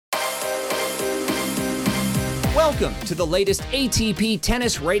Welcome to the latest ATP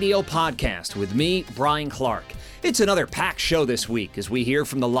Tennis Radio podcast with me, Brian Clark. It's another packed show this week as we hear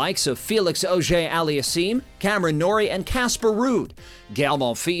from the likes of Felix Auger-Aliassime, Norrie and Casper Ruud. Gael,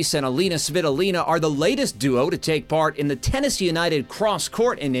 Monfils and Elina Svitolina are the latest duo to take part in the Tennis United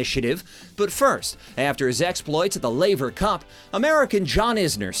Crosscourt initiative. But first, after his exploits at the Laver Cup, American John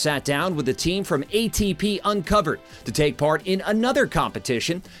Isner sat down with the team from ATP Uncovered to take part in another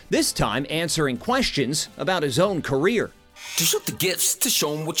competition, this time answering questions about his own career. To shoot the gifts, to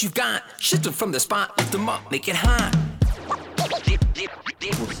show them what you've got. Shift them from the spot, lift them up, make it hot.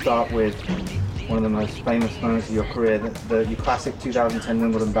 We'll start with one of the most famous moments of your career, your classic 2010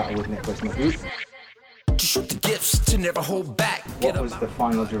 Wimbledon battle with Nicholas Mahut. To shoot the gifts, to never hold back. What was the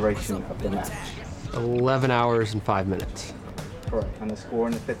final duration of the match? 11 hours and 5 minutes. Correct. And the score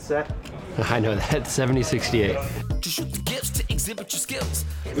in the fifth set? I know that, 70-68. To shoot the gifts, to exhibit your skills.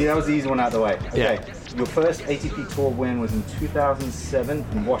 Yeah, that was the easy one out of the way. Okay. Yeah. Your first ATP Tour win was in 2007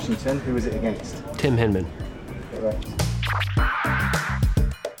 in Washington. Who was it against? Tim Hinman. Correct.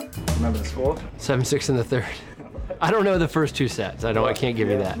 Remember the score? 7-6 in the third. I don't know the first two sets. I can't give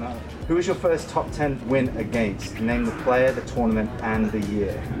you that. No. Who was your first top 10 win against? Name the player, the tournament, and the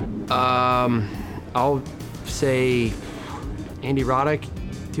year. I'll say Andy Roddick,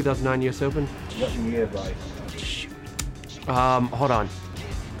 2009 US Open. You got the year right. Shoot. Hold on.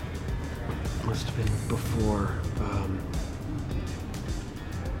 Must have been before.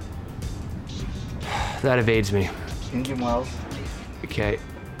 That evades me. Indian Wells, Okay.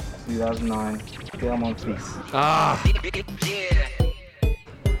 2009. Gael Monfils. I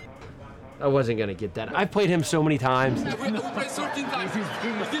wasn't gonna get that. I've played him so many times. We played 13 times. Is this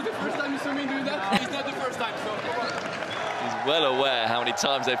the first time you saw me doing that? It's not the first time, so come on. He's well aware how many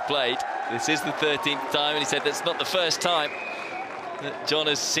times they've played. This is the 13th time, and he said that's not the first time that John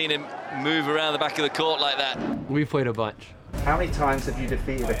has seen him move around the back of the court like that. We've played a bunch. How many times have you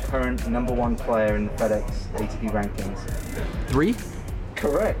defeated a current #1 player in the FedEx ATP rankings? 3?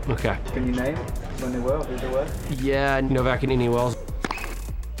 Correct. Okay. Can you name when they were, who they were? Yeah, Novak and Indian Wells.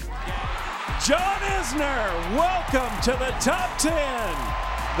 John Isner, welcome to the top 10.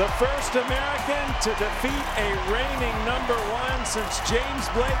 The first American to defeat a reigning #1 since James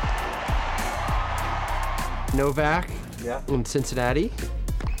Blake. Novak Yeah. in Cincinnati.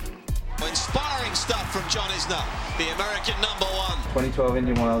 Inspiring stuff from John Isner, the American #1. 2012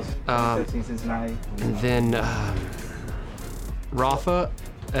 Indian Wells, 2013 Cincinnati. And then Rafa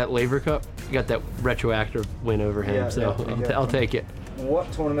at Laver Cup. You got that retroactive win over him, Yeah, so yeah. I'll take it.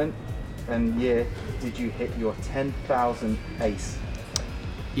 What tournament and year did you hit your 10,000 ace?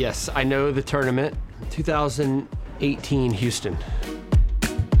 Yes, I know the tournament. 2018 Houston.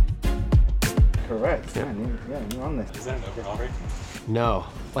 Correct. Yeah. Yeah, you're on this. Is that an over already? No.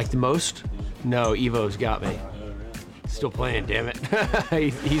 Like the most? No, Evo's got me. Still playing, damn it.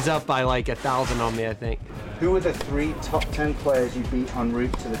 He's up by like 1,000 on me, I think. Who were the 3 top 10 players you beat en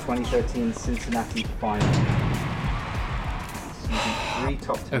route to the 2013 Cincinnati final? So you beat 3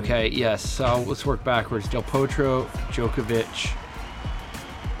 top 10. Okay, yes, so let's work backwards. Del Potro, Djokovic,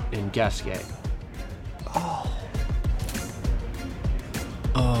 and Gasquet.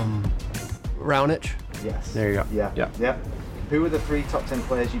 Raonic? Yes. There you go. Yeah. Yeah. Yeah. Who were the 3 top 10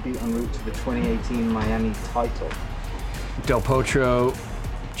 players you beat en route to the 2018 Miami title? Del Potro,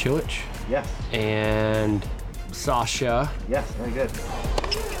 Cilic, Yes. and Sasha. Yes, very good.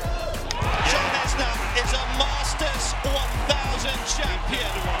 John Isner is a Masters 1000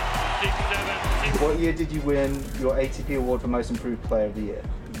 champion. What year did you win your ATP award for most improved player of the year?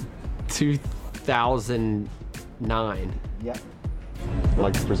 2009. Yeah. I'd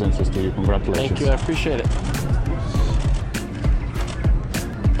like to present this to you. Congratulations. Thank you, I appreciate it.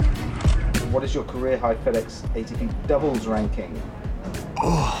 What is your career high FedEx ATP doubles ranking?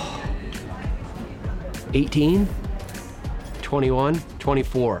 18, 21,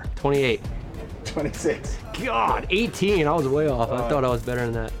 24, 28. 26. God, 18, I was way off. I thought I was better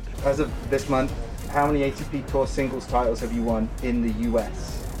than that. As of this month, how many ATP Tour singles titles have you won in the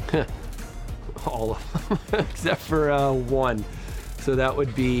US? All of them, except for one. So that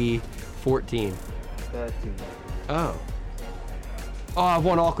would be 14. 13. Oh, I've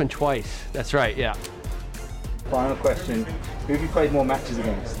won Auckland twice. That's right, yeah. Final question. Who have you played more matches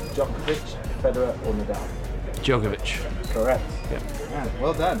against? Djokovic, Federer, or Nadal? Djokovic. Correct. Yeah. Man,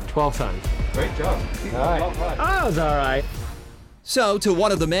 well done. 12 times. Great job. All right. Oh, that was all right. So, to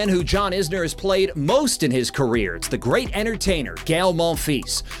one of the men who John Isner has played most in his career, it's the great entertainer, Gael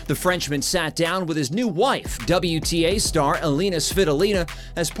Monfils. The Frenchman sat down with his new wife, WTA star Elina Svitolina,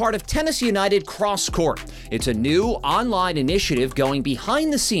 as part of Tennis United Crosscourt. It's a new online initiative going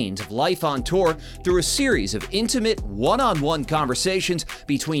behind the scenes of life on tour through a series of intimate, one-on-one conversations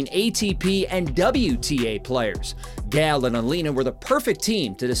between ATP and WTA players. Gael and Elina were the perfect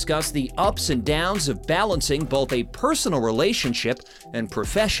team to discuss the ups and downs of balancing both a personal relationship and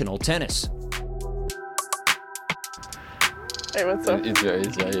professional tennis. Hey, what's up? Easier.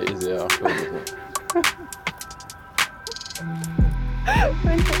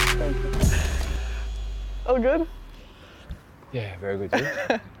 Thank you. All good? Yeah, very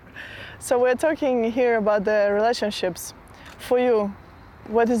good. So we're talking here about the relationships. For you,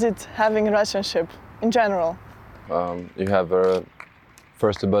 what is it having a relationship in general? You have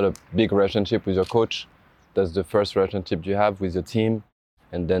first about a big relationship with your coach. That's the first relationship you have with your team.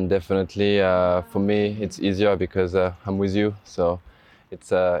 And then definitely for me, it's easier because I'm with you. So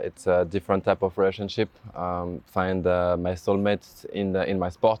it's a different type of relationship. Find my soulmate in my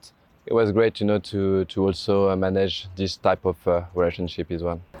sport. It was great, to also manage this type of relationship as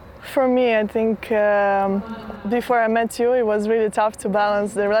well. For me, I think before I met you, it was really tough to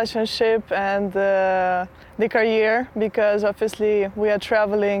balance the relationship and the career, because obviously we are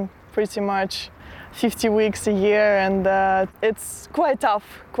traveling pretty much 50 weeks a year, and it's quite tough,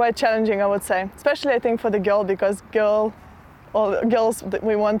 quite challenging, I would say. Especially I think for the girl, because girls,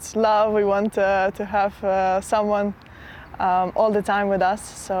 we want love, we want to have someone all the time with us.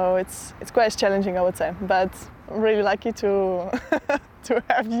 So it's quite challenging, I would say. But I'm really lucky to to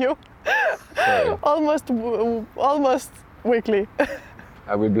have you almost weekly.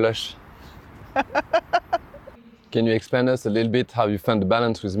 I will blush. Can you explain us a little bit how you found the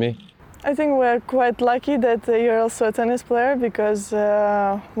balance with me? I think we're quite lucky that you're also a tennis player, because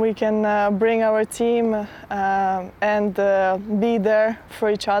we can bring our team and be there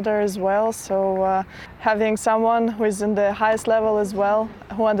for each other as well. So having someone who is in the highest level as well,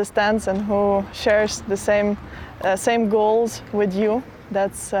 who understands and who shares the same goals with you,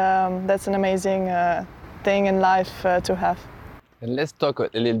 that's an amazing thing in life to have. And let's talk a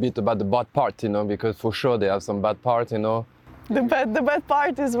little bit about the bad part, because for sure they have some bad part, The bad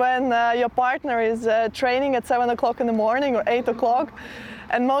part is when your partner is training at 7 o'clock in the morning or 8 o'clock,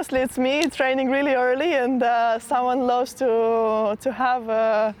 and mostly it's me training really early, and someone loves to have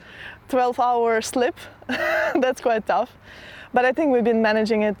a 12-hour sleep. That's quite tough. But I think we've been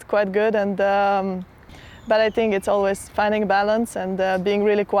managing it quite good, and but I think it's always finding a balance and being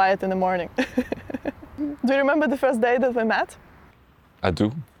really quiet in the morning. Do you remember the first day that we met? I do.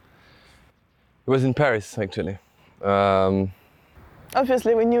 It was in Paris, actually.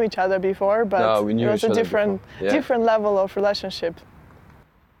 Obviously, we knew each other before, but no, we knew it was a different level of relationship.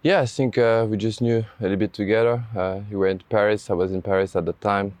 Yeah, I think we just knew a little bit together. You were in Paris, I was in Paris at the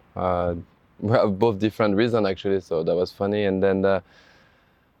time. We have both different reasons, actually, so that was funny. And then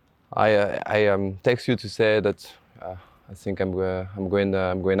I text you to say that I think I'm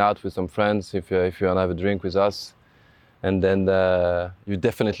going out with some friends if you want to have a drink with us. And then you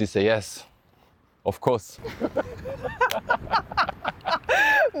definitely say yes. Of course.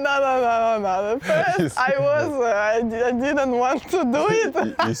 No. First, I didn't want to do it.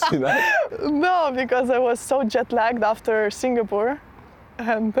 You see that? No, because I was so jet lagged after Singapore,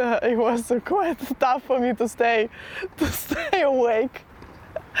 and it was quite tough for me to stay awake.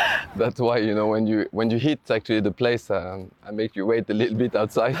 That's why, when you hit actually the place, I make you wait a little bit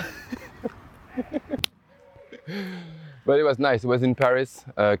outside. But it was nice. It was in Paris,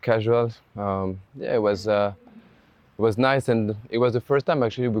 casual. It was nice, and it was the first time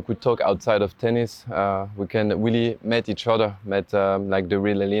actually we could talk outside of tennis. We can really met each other, like the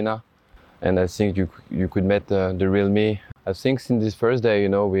real Elina, and I think you could meet the real me. I think since this first day,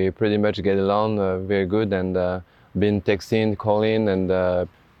 we pretty much get along very good, and been texting, calling, and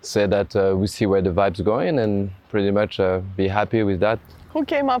say that we see where the vibe's going, and pretty much be happy with that. Who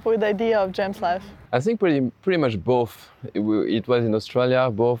came up with the idea of James Life? I think pretty much both. It was in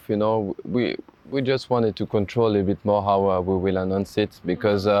Australia, both, we just wanted to control a little bit more how we will announce it,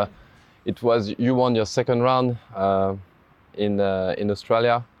 because it was, you won your second round in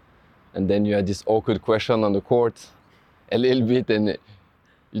Australia, and then you had this awkward question on the court a little bit, and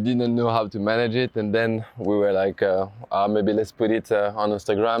you didn't know how to manage it, and then we were like, maybe let's put it on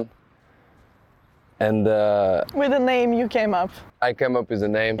Instagram. And with a name you came up. I came up with a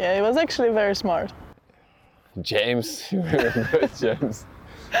name. Yeah, it was actually very smart. James, you remember James.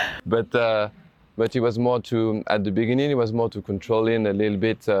 But But it was more at the beginning, it was more to controlling a little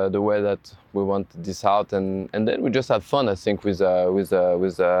bit the way that we want this out, and then we just had fun, I think, with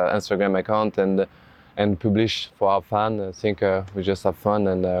Instagram account and publish for our fan. I think we just have fun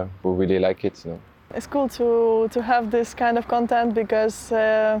and we really like it, you know. It's cool to have this kind of content because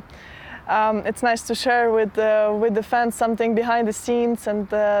it's nice to share with the fans something behind the scenes and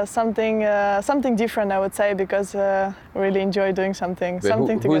something different, I would say, because I really enjoy doing something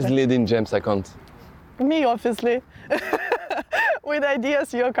together. Who is leading James' account? Me, obviously. With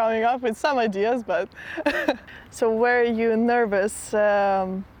ideas, you're coming up with some ideas, but so were you nervous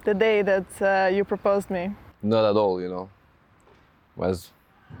the day that you proposed me? Not at all, you know. Was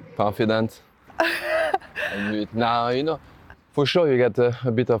confident. I knew it now, you know. For sure, you get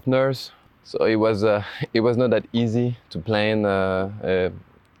a bit of nerves. So it was not that easy to plan a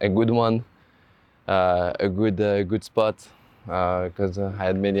good one, a good spot, because I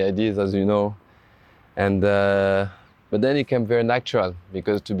had many ideas, as you know, and but then it came very natural.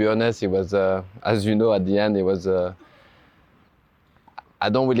 Because to be honest, it was, as you know, at the end, it was. I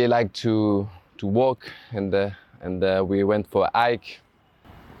don't really like to walk, and we went for a hike.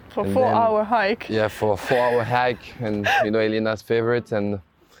 For 4-hour hike. Yeah, for a 4-hour hike, and you know, Elina's favorite, and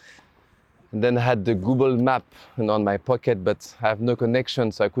then I had the Google map on my pocket, but I have no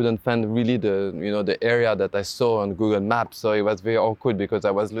connection, so I couldn't find really the area that I saw on Google Maps. So it was very awkward because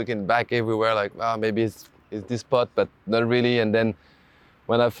I was looking back everywhere, like, oh, maybe it's this spot, but not really. And then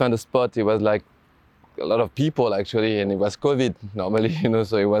when I found a spot, it was like a lot of people actually, and it was COVID normally, you know,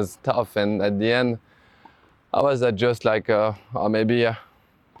 so it was tough. And at the end, I was just like, maybe.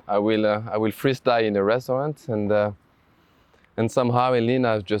 I will freestyle in a restaurant, and somehow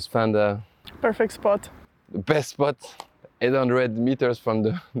Elina just found a perfect spot. The best spot, 800 meters from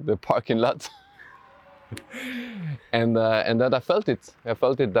the parking lot. and then I felt it.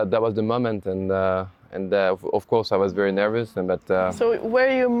 That was the moment, and of course I was very nervous. So were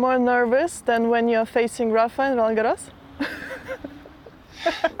you more nervous than when you're facing Rafa in Roland Garros?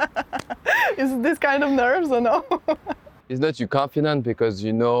 Is it this kind of nerves or no? It's not you confident because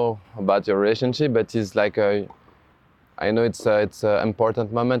you know about your relationship, but it's like I know it's an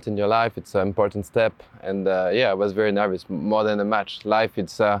important moment in your life. It's an important step, and I was very nervous. More than a match, life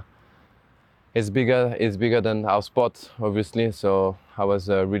it's bigger than our sport, obviously. So I was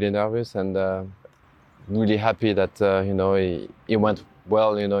really nervous and really happy that it went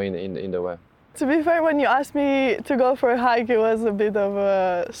well, you know, in the way. To be fair, when you asked me to go for a hike, it was a bit of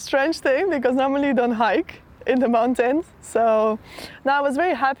a strange thing because normally you don't hike in the mountains. So now I was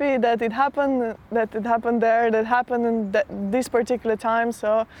very happy that it happened there, that happened in this particular time.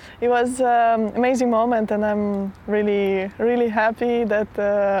 So it was an amazing moment, and I'm really, really happy that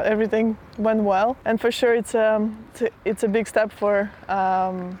everything went well. And for sure, it's a big step for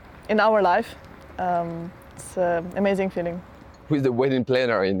in our life. It's an amazing feeling. Who's the wedding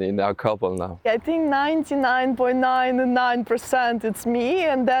planner in our couple now? I think 99.99% it's me,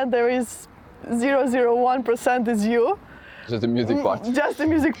 and then there is 0.01% is you. Just the music part. Just the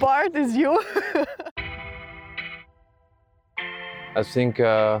music part is you. I think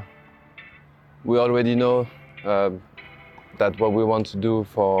we already know that what we want to do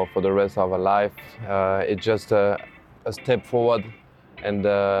for the rest of our life. It's just a step forward and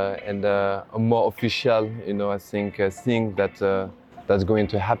a more official, you know, I think, thing that's going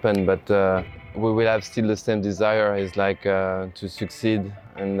to happen. But we will have still the same desire, is like to succeed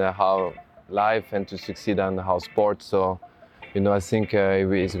in our life and to succeed on our sport. So, you know, I think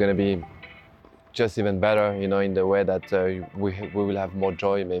it's going to be just even better, you know, in the way that we will have more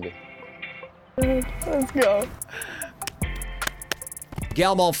joy, maybe. Let's go.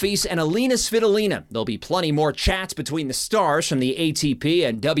 Gael Monfils and Elina Svitolina. There'll be plenty more chats between the stars from the ATP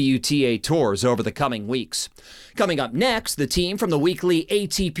and WTA tours over the coming weeks. Coming up next, the team from the weekly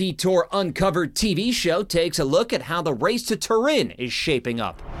ATP Tour Uncovered TV show takes a look at how the race to Turin is shaping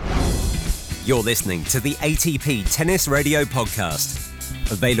up. You're listening to the ATP Tennis Radio Podcast.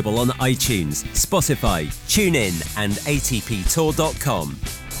 Available on iTunes, Spotify, TuneIn and ATPTour.com.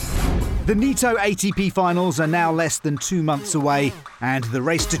 The Nitto ATP Finals are now less than 2 months away, and the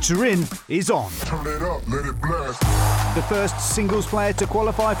race to Turin is on. Turn it up, let it blast. The first singles player to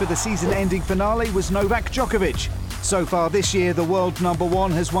qualify for the season-ending finale was Novak Djokovic. So far this year, the world number one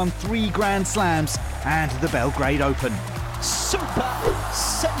has won 3 Grand Slams and the Belgrade Open. Super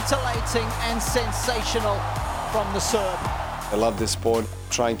scintillating and sensational from the Serb. I love this sport.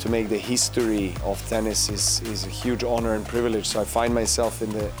 Trying to make the history of tennis is a huge honor and privilege. So I find myself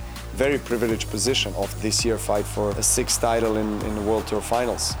in the very privileged position of this year fight for a 6th title in the World Tour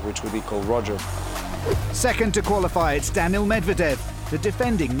Finals, which would be called Roger. Second to qualify, it's Daniil Medvedev. the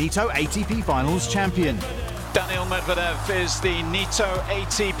defending Nitto ATP Finals champion. Daniil Medvedev is the Nitto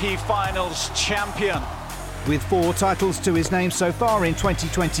ATP Finals champion. With 4 titles to his name so far in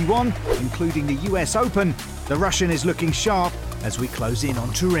 2021, including the US Open, the Russian is looking sharp as we close in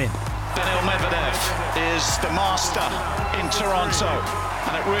on Turin. Daniil Medvedev is the master in Toronto,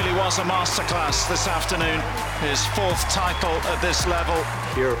 and it really was a masterclass this afternoon. His 4th title at this level.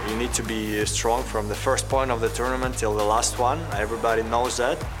 Here you need to be strong from the first point of the tournament till the last one. Everybody knows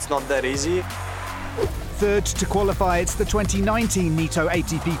that. It's not that easy. Third to qualify, it's the 2019 Nitto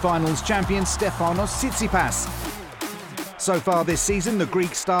ATP Finals champion Stefanos Tsitsipas. So far this season, the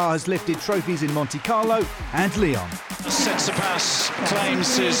Greek star has lifted trophies in Monte Carlo and Lyon. Tsitsipas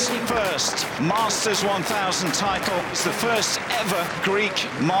claims his first Masters 1000 title. He's the first ever Greek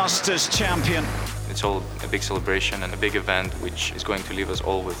Masters champion. It's all a big celebration and a big event which is going to leave us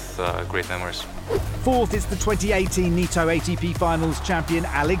all with great memories. Fourth is the 2018 Nitto ATP Finals champion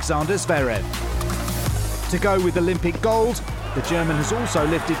Alexander Zverev. To go with Olympic gold, the German has also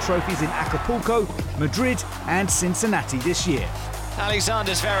lifted trophies in Acapulco, Madrid and Cincinnati this year.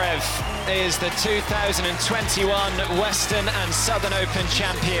 Alexander Zverev is the 2021 Western and Southern Open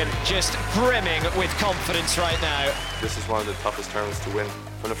champion, just brimming with confidence right now. This is one of the toughest tournaments to win.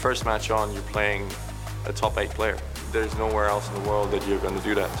 From the first match on, you're playing a top 8 player. There's nowhere else in the world that you're going to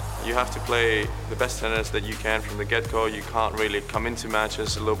do that. You have to play the best tennis that you can from the get-go. You can't really come into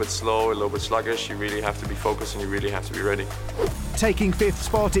matches a little bit slow, a little bit sluggish. You really have to be focused and you really have to be ready. Taking 5th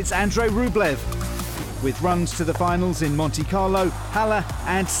spot, it's Andrei Rublev. With runs to the finals in Monte Carlo, Halle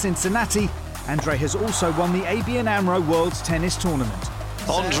and Cincinnati, Andrei has also won the ABN AMRO World Tennis Tournament.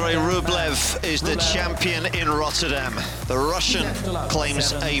 Andrei Rublev is the champion in Rotterdam. The Russian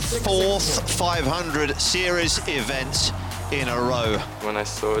claims a 4th 500 series event in a row. When I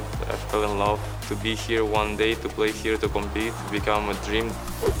saw it, I fell in love. To be here one day, to play here, to compete, to become a dream.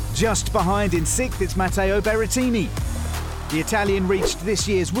 Just behind in 6th, it's Matteo Berrettini. The Italian reached this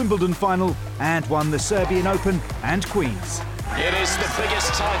year's Wimbledon final and won the Serbian Open and Queen's. It is the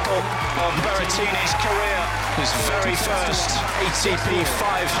biggest title of Berrettini's career, his very first ATP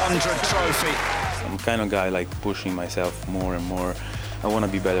 500 trophy. I'm kind of guy like pushing myself more and more. I want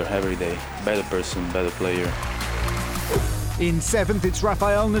to be better every day, better person, better player. In 7th, it's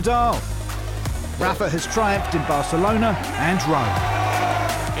Rafael Nadal. Rafa has triumphed in Barcelona and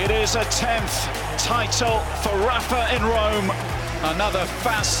Rome. It is a 10th title for Rafa in Rome. Another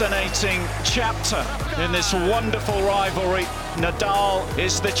fascinating chapter in this wonderful rivalry. Nadal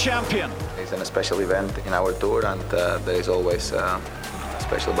is the champion. It's a special event in our tour, and there is always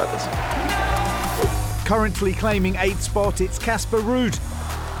special battles. Currently claiming 8th spot, it's Casper Ruud.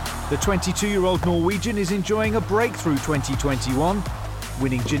 The 22-year-old Norwegian is enjoying a breakthrough 2021,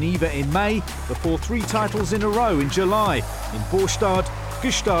 winning Geneva in May before 3 titles in a row in July in Båstad,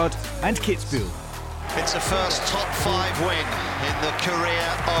 Gstaad and Kitzbühel. It's the first top 5 win in the career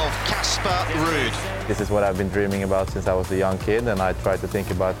of Casper Ruud. This is what I've been dreaming about since I was a young kid, and I try to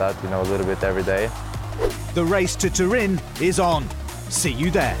think about that, a little bit every day. The race to Turin is on. See you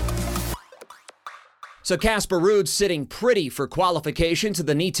there. So Casper Ruud sitting pretty for qualification to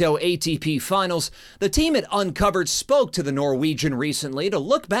the Nitto ATP Finals. The team at Uncovered spoke to the Norwegian recently to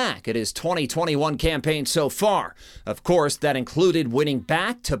look back at his 2021 campaign so far. Of course, that included winning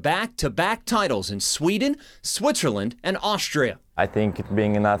back-to-back-to-back titles in Sweden, Switzerland, and Austria. I think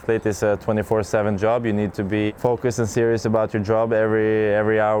being an athlete is a 24/7 job. You need to be focused and serious about your job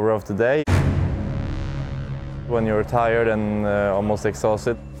every hour of the day. When you're tired and almost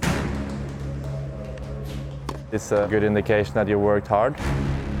exhausted, it's a good indication that you worked hard.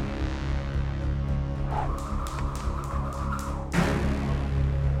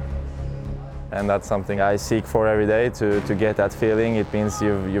 And that's something I seek for every day, to get that feeling. It means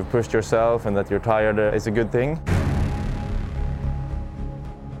you've pushed yourself, and that you're tired is a good thing.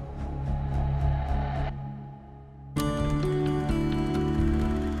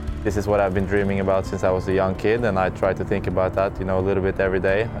 This is what I've been dreaming about since I was a young kid, and I try to think about that, a little bit every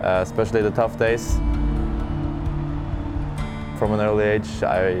day, especially the tough days. From an early age,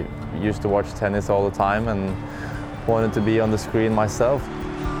 I used to watch tennis all the time and wanted to be on the screen myself.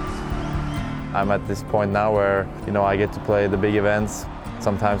 I'm at this point now where, I get to play the big events,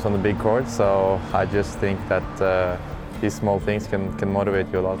 sometimes on the big court, so I just think that these small things can motivate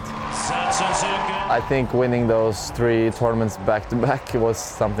you a lot. I think winning those 3 tournaments back-to-back was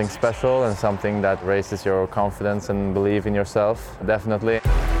something special and something that raises your confidence and belief in yourself, definitely.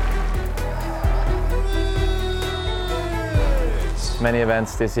 Many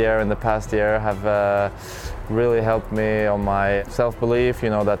events this year and the past year have really helped me on my self-belief, you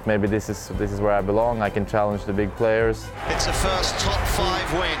know, that maybe this is where I belong. I can challenge the big players. It's a first top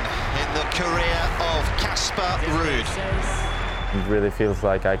 5 win in the career of Casper Ruud. It really feels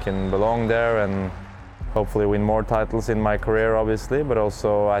like I can belong there and hopefully win more titles in my career, obviously, but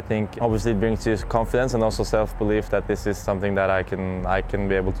also I think obviously it brings you confidence and also self-belief that this is something that I can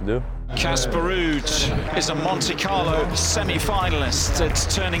be able to do. Casper Ruud is a Monte Carlo semi-finalist.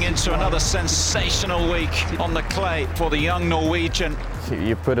 It's turning into another sensational week on the clay for the young Norwegian.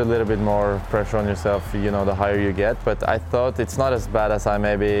 You put a little bit more pressure on yourself, you know, the higher you get, but I thought it's not as bad as I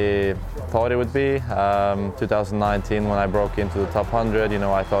maybe thought it would be. 2019, when I broke into the top 100, you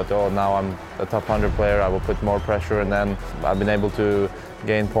know, I thought, oh, now I'm a top 100 player, I will put more pressure, and then I've been able to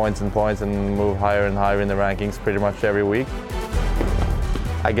gain points and move higher and higher in the rankings pretty much every week.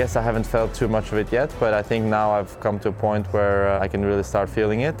 I guess I haven't felt too much of it yet, but I think now I've come to a point where I can really start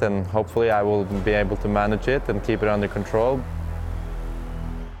feeling it, and hopefully I will be able to manage it and keep it under control.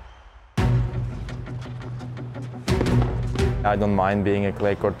 I don't mind being a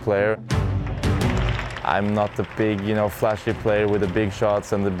clay court player. I'm not a big, you know, flashy player with the big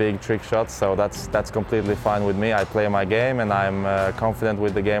shots and the big trick shots, so that's completely fine with me. I play my game and I'm confident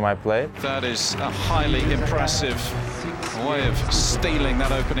with the game I play. That is a highly impressive way of stealing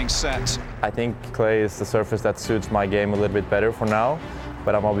that opening set. I think clay is the surface that suits my game a little bit better for now,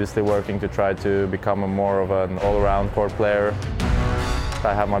 but I'm obviously working to try to become more of an all-around court player.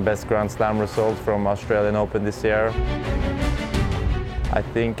 I have my best Grand Slam result from Australian Open this year. I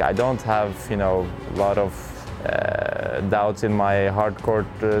think I don't have, you know, a lot of doubts in my hard court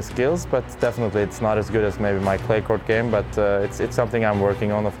skills, but definitely it's not as good as maybe my clay court game, but it's something I'm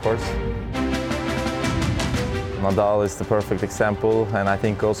working on, of course. Nadal is the perfect example, and I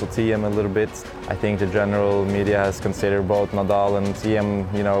think also Thiem a little bit. I think the general media has considered both Nadal and Thiem,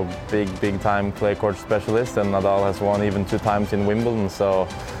 you know, big time clay court specialists, and Nadal has won even 2 times in Wimbledon, so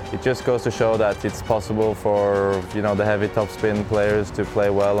it just goes to show that it's possible for, you know, the heavy topspin players to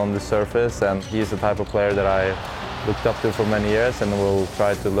play well on the surface, and he's the type of player that I looked up to for many years and will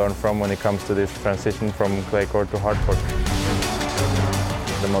try to learn from when it comes to this transition from clay court to hard court.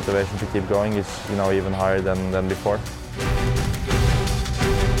 The motivation to keep going is, you know, even higher than before.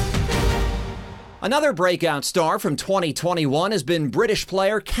 Another breakout star from 2021 has been British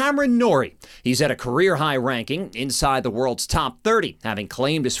player Cameron Norrie. He's at a career-high ranking inside the world's top 30, having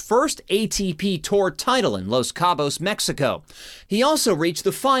claimed his first ATP Tour title in Los Cabos, Mexico. He also reached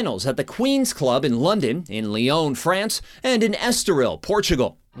the finals at the Queen's Club in London, in Lyon, France, and in Estoril,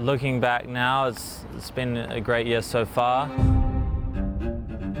 Portugal. Looking back now, it's been a great year so far.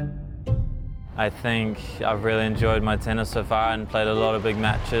 I think I've really enjoyed my tennis so far and played a lot of big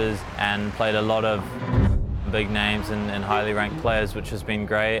matches and played a lot of big names and highly ranked players, which has been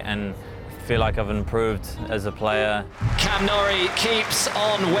great, and I feel like I've improved as a player. Cam Norrie keeps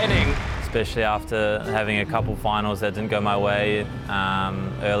on winning. Especially after having a couple finals that didn't go my way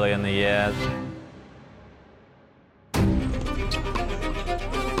early in the year.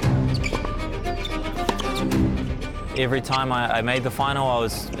 Every time I made the final, I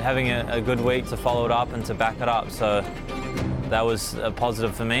was having a good week to follow it up and to back it up. So that was a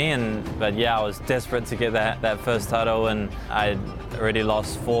positive for me. But yeah, I was desperate to get that first title, and I'd already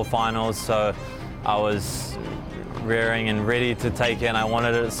lost 4 finals. So I was rearing and ready to take it, and I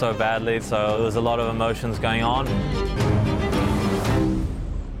wanted it so badly. So there was a lot of emotions going on.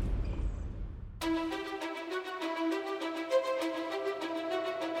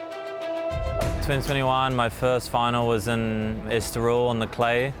 2021, my first final was in Estoril on the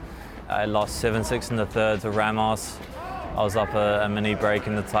clay. I lost 7-6 in the third to Ramos. I was up a mini break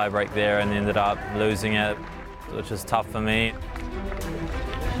in the tie break there and ended up losing it, which was tough for me.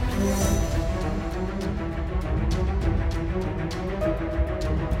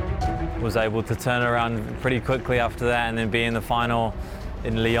 Was able to turn around pretty quickly after that and then be in the final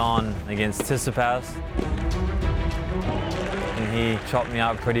in Lyon against Tsitsipas. And he chopped me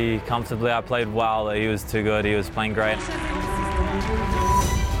up pretty comfortably. I played well, he was too good, he was playing great.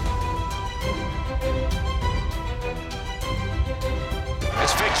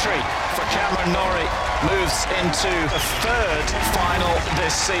 It's victory for Cameron Norrie. Moves into the third final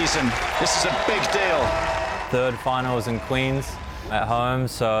this season. This is a big deal. Third final was in Queens at home,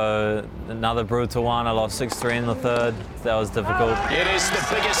 so another brutal one. I lost 6-3 in the third. That was difficult. It is the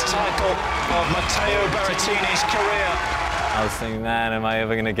biggest title of Matteo Berrettini's career. I was thinking, man, am I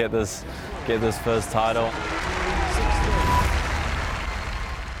ever going to get this first title?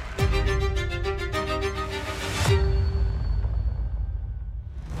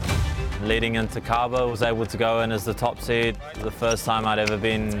 leading into Cabo. Was able to go in as the top seed. The first time I'd ever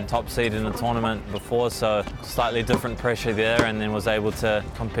been top seed in a tournament before, so slightly different pressure there, and then was able to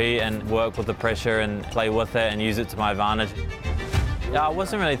compete and work with the pressure and play with it and use it to my advantage. Yeah, I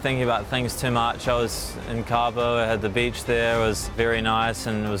wasn't really thinking about things too much. I was in Cabo, I had the beach there, it was very nice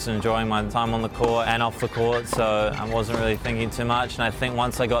and was enjoying my time on the court and off the court, so I wasn't really thinking too much. And I think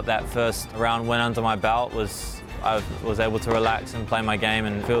once I got that first round win under my belt, I was able to relax and play my game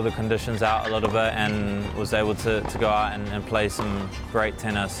and feel the conditions out a little bit, and was able to go out and play some great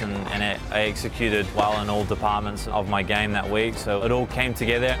tennis, and I executed well in all departments of my game that week, so it all came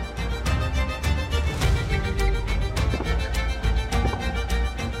together.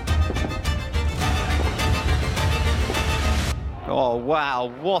 Oh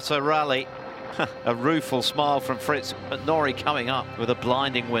wow, what a rally. A rueful smile from Fritz, but Norrie coming up with a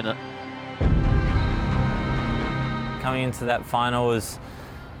blinding winner. Coming into that final was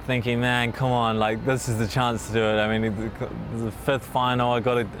thinking, man, come on, like this is the chance to do it. I mean, the fifth final, I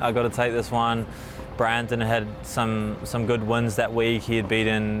got to take this one. Brandon had some good wins that week. He had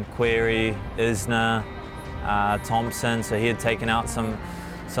beaten Query, Isner, Thompson, so he had taken out some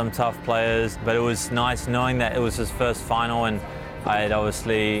tough players. But it was nice knowing that it was his first final, and I had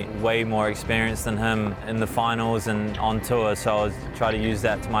obviously way more experience than him in the finals and on tour, so I was trying to use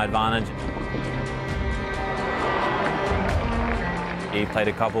that to my advantage. He played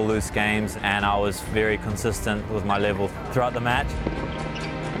a couple loose games, and I was very consistent with my level throughout the match.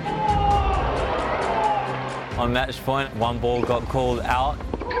 On match point, one ball got called out,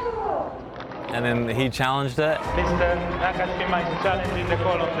 and then he challenged it. Mr. Nakashima is challenging the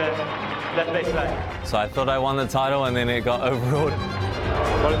call of the left baseline. So I thought I won the title, and then it got overruled.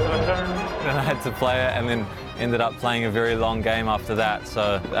 Ball to return. Then I had to play it, and then ended up playing a very long game after that.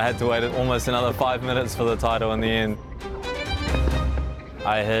 So I had to wait almost another 5 minutes for the title in the end.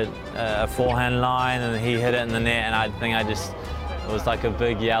 I hit a forehand line, and he hit it in the net, and I think it was like a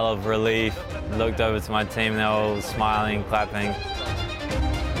big yell of relief. I looked over to my team, they were all smiling, clapping.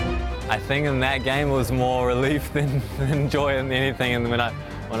 I think in that game it was more relief than joy than anything, and when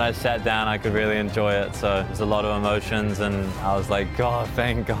I sat down I could really enjoy it, so there's a lot of emotions, and I was like, God,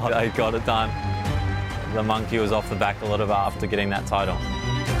 thank God I got it done. The monkey was off the back a little bit after getting that title.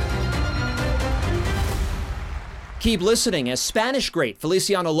 Keep listening, as Spanish great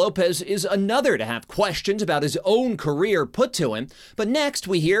Feliciano Lopez is another to have questions about his own career put to him. But next,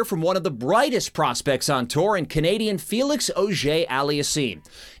 we hear from one of the brightest prospects on tour in Canadian Felix Auger-Aliassime.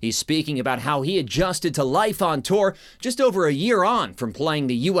 He's speaking about how he adjusted to life on tour just over a year on from playing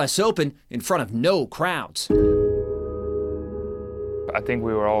the US Open in front of no crowds. I think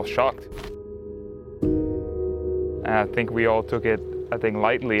we were all shocked. I think we all took it,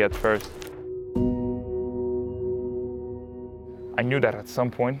 lightly at first. I knew that at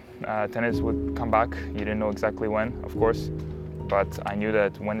some point tennis would come back. You didn't know exactly when, of course, but I knew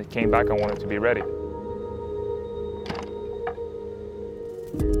that when it came back, I wanted to be ready.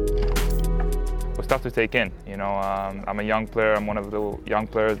 It was tough to take in, you know. I'm a young player. I'm one of the young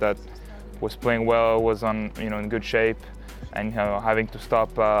players that was playing well, was in good shape, and having to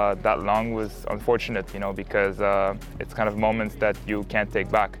stop that long was unfortunate, because it's kind of moments that you can't take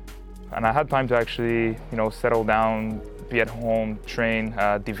back. And I had time to actually, settle down, be at home, train,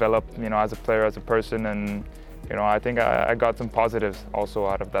 develop, as a player, as a person, and I think I got some positives also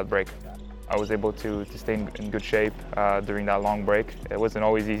out of that break. I was able to stay in good shape during that long break. It wasn't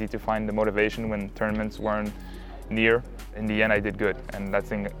always easy to find the motivation when tournaments weren't near. In the end, I did good, and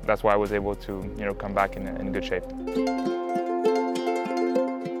that's why I was able to come back in good shape.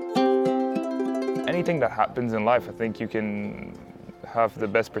 Anything that happens in life, I think you can have the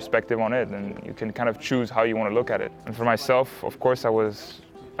best perspective on it, and you can kind of choose how you want to look at it. And for myself, of course, I was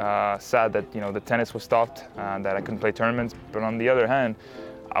sad that the tennis was stopped and that I couldn't play tournaments. But on the other hand,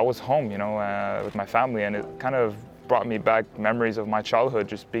 I was home, with my family, and it kind of brought me back memories of my childhood,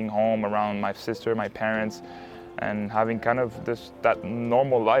 just being home around my sister, my parents, and having kind of that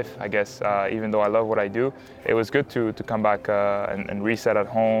normal life, I guess. Even though I love what I do, it was good to come back and reset at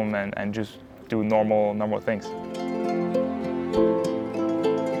home and just do normal things.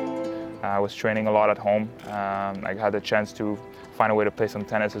 I was training a lot at home. I had the chance to find a way to play some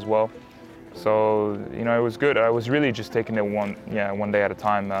tennis as well. So, it was good. I was really just taking it one day at a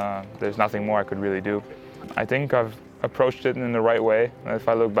time. There's nothing more I could really do. I think I've approached it in the right way, if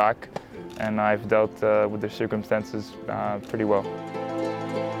I look back, and I've dealt with the circumstances pretty well.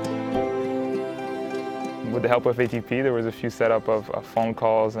 With the help of ATP, there was a few setup of phone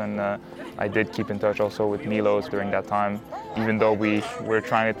calls, and I did keep in touch also with Milos during that time, even though we were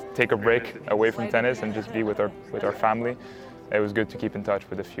trying to take a break away from tennis and just be with our family. it was good to keep in touch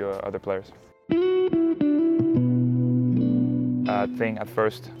with a few other players. Thing at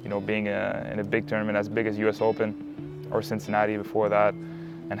first, being in a big tournament as big as US Open or Cincinnati before that,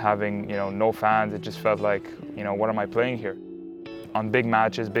 and having no fans, it just felt like, what am I playing here? On big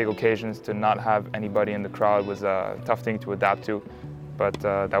matches, big occasions, to not have anybody in the crowd was a tough thing to adapt to, but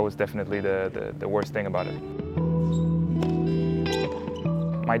that was definitely the worst thing about it.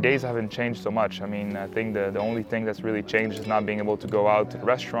 My days haven't changed so much. I mean, I think the only thing that's really changed is not being able to go out to a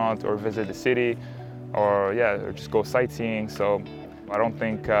restaurant or visit the city, or just go sightseeing. So I don't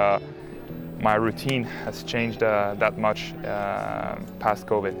think my routine has changed that much past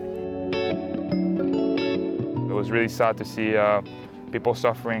COVID. It was really sad to see people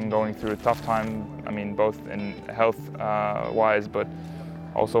suffering, going through a tough time. I mean, both in health-wise, but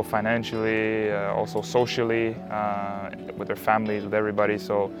also financially, also socially, with their families, with everybody.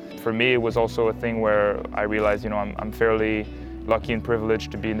 So for me, it was also a thing where I realized, I'm fairly lucky and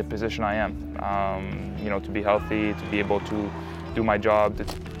privileged to be in the position I am. To be healthy, to be able to do my job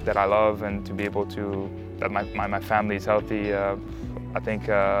that I love, and to be able to, that my family is healthy. I think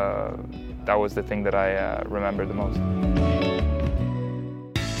that was the thing that I remember the most.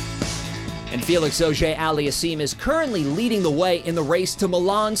 And Felix Auger-Aliassime is currently leading the way in the race to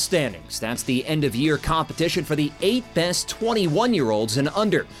Milan standings. That's the end-of-year competition for the 8 best 21-year-olds and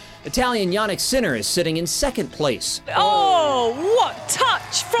under. Italian Jannik Sinner is sitting in second place. Oh, what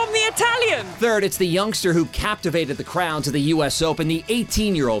touch from the Italian! Third, it's the youngster who captivated the crowds at the US Open, the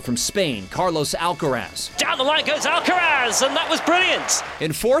 18-year-old from Spain, Carlos Alcaraz. Down the line goes Alcaraz, and that was brilliant!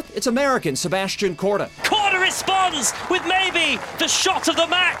 In fourth, it's American Sebastian Korda. Korda responds with maybe the shot of the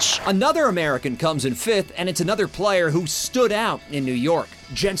match! Another American comes in fifth, and it's another player who stood out in New York,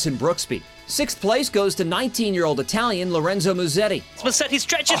 Jenson Brooksby. Sixth place goes to 19-year-old Italian Lorenzo Musetti. Musetti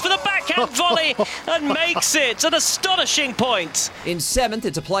stretches for the backhand volley and makes it an astonishing point. In seventh,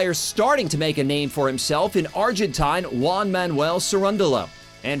 it's a player starting to make a name for himself in Argentine Juan Manuel Cerundolo.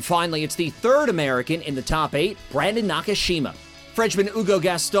 And finally, it's the third American in the top 8, Brandon Nakashima. Frenchman Hugo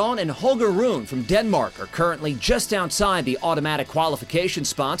Gaston and Holger Rune from Denmark are currently just outside the automatic qualification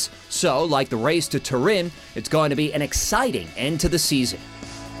spots. So, like the race to Turin, it's going to be an exciting end to the season.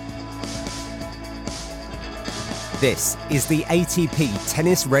 This is the ATP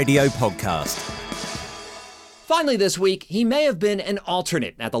Tennis Radio Podcast. Finally this week, he may have been an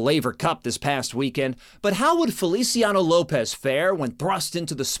alternate at the Laver Cup this past weekend, but how would Feliciano Lopez fare when thrust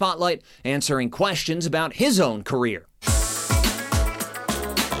into the spotlight, answering questions about his own career?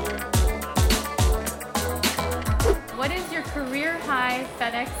 What is your career-high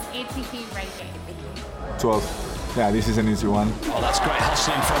FedEx ATP ranking? 12. Yeah, this is an easy one. Oh, that's great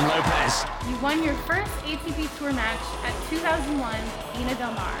hustling from Lopez. You won your first ATP Tour match at 2001 Viña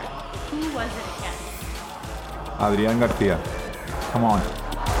del Mar. Who was it against? Adrián García. Come on.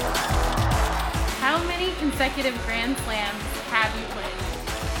 How many consecutive Grand Slams have you played?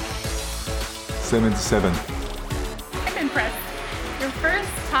 77. I'm impressed. Your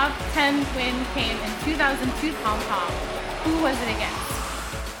first top 10 win came in 2002 Hong Kong. Who was it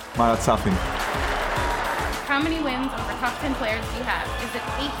against? Marat Safin. How many wins over top 10 players do you have? Is it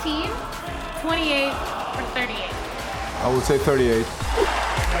 18, 28, or 38? I would say 38.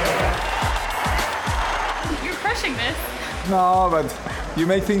 You're crushing this. No, but you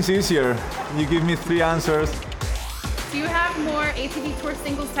make things easier. You give me 3 answers. Do you have more ATP Tour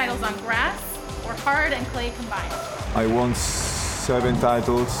singles titles on grass or hard and clay combined? I won 7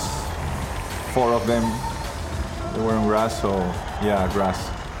 titles. 4 of them they were on grass, so yeah, grass.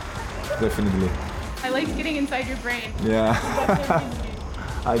 Definitely. I like getting inside your brain. Yeah.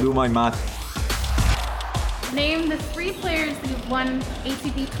 I do my math. Name the 3 players that you've won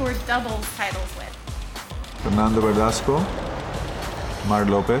ATP Tour doubles titles with. Fernando Verdasco, Marc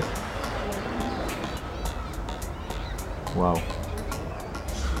Lopez. Wow.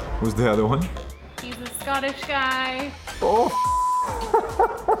 Who's the other one? He's a Scottish guy. Oh.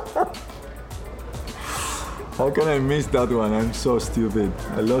 How can I miss that one? I'm so stupid.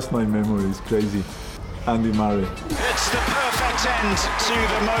 I lost my memory. It's crazy. Andy Murray. It's the perfect end to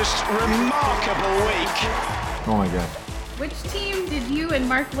the most remarkable week. Oh my God. Which team did you and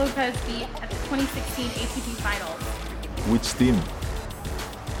Marc Lopez beat at the 2016 ATP Finals? Which team?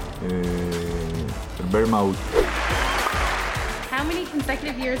 Vermouth. How many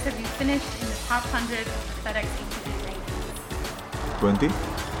consecutive years have you finished in the top 100 of the FedEx ATP rankings? 20?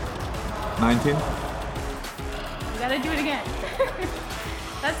 19? You gotta do it again.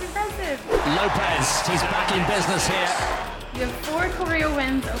 That's impressive. Lopez, he's back in business here. You have 4 Corio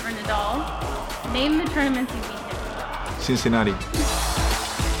wins over Nadal. Name the tournaments you beat him. Cincinnati.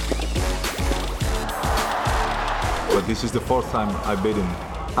 but this is the 4th time I beat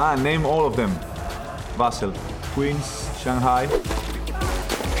him. Name all of them. Basel, Queens, Shanghai.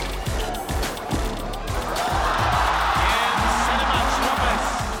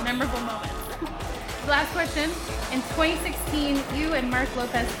 Memorable moment. Last question. In 2016, you and Mark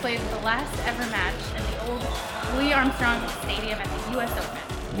Lopez played the last ever match in the old Louis Armstrong Stadium at the U.S. Open.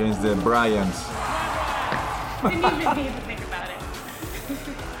 Against the Bryans. Didn't even need to think about it.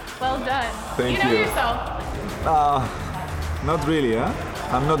 Well done. Thank you know you. yourself. Not really, huh?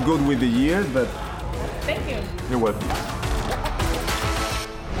 I'm not good with the years, but... Thank you. You're welcome.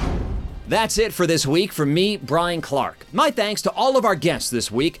 That's it for this week from me, Brian Clark. My thanks to all of our guests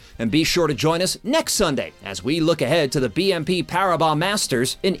this week, and be sure to join us next Sunday as we look ahead to the BNP Paribas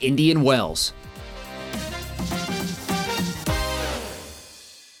Masters in Indian Wells.